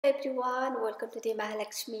Everyone, welcome to the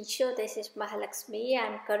Mahalaxmi show. This is Mahalaxmi.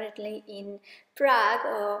 I'm currently in Prague,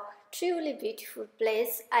 a truly beautiful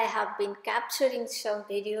place. I have been capturing some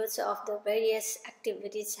videos of the various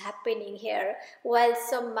activities happening here. While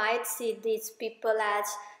some might see these people as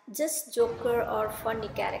just joker or funny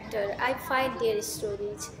character, I find their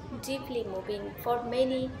stories deeply moving. For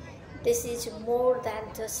many, this is more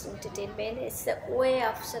than just entertainment, it's a way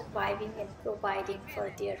of surviving and providing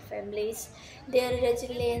for their families. Their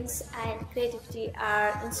resilience and creativity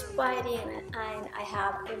are inspiring, and I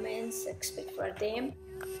have immense respect for them.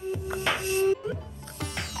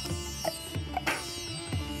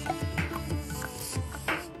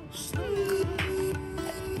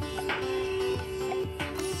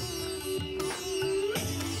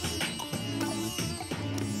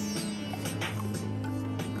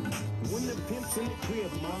 When the pimp's in the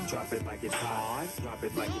crib, mom, drop it like it's hot. Drop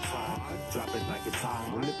it like it's hot. Drop it like it's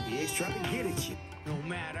hot. When the pigs try to get at you, no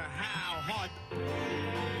matter how hard.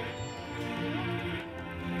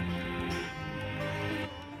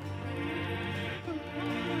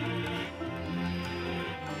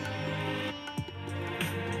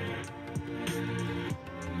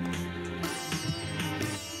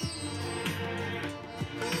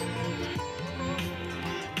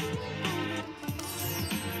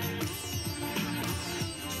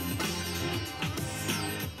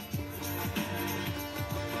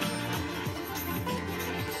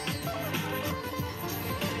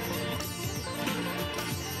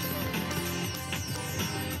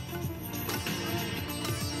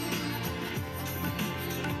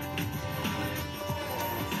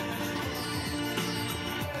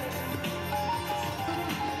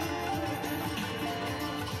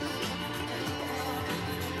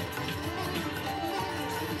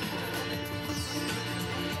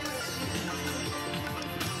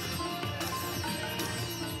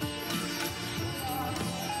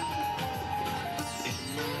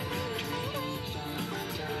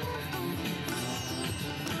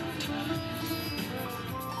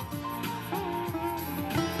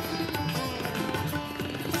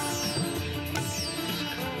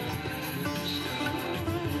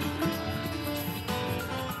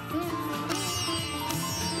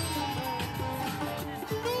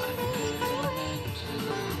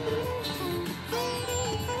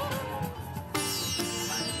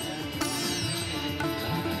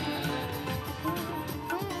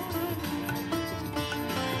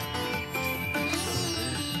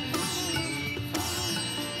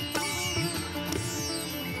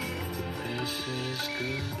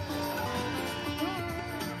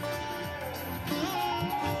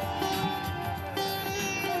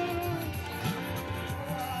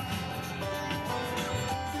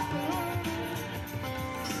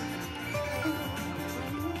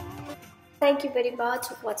 Thank you very much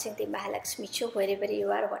for watching the Mahalaxmi show. Wherever you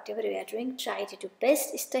are, whatever you are doing, try to do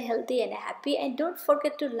best, stay healthy and happy, and don't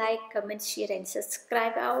forget to like, comment, share and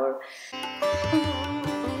subscribe our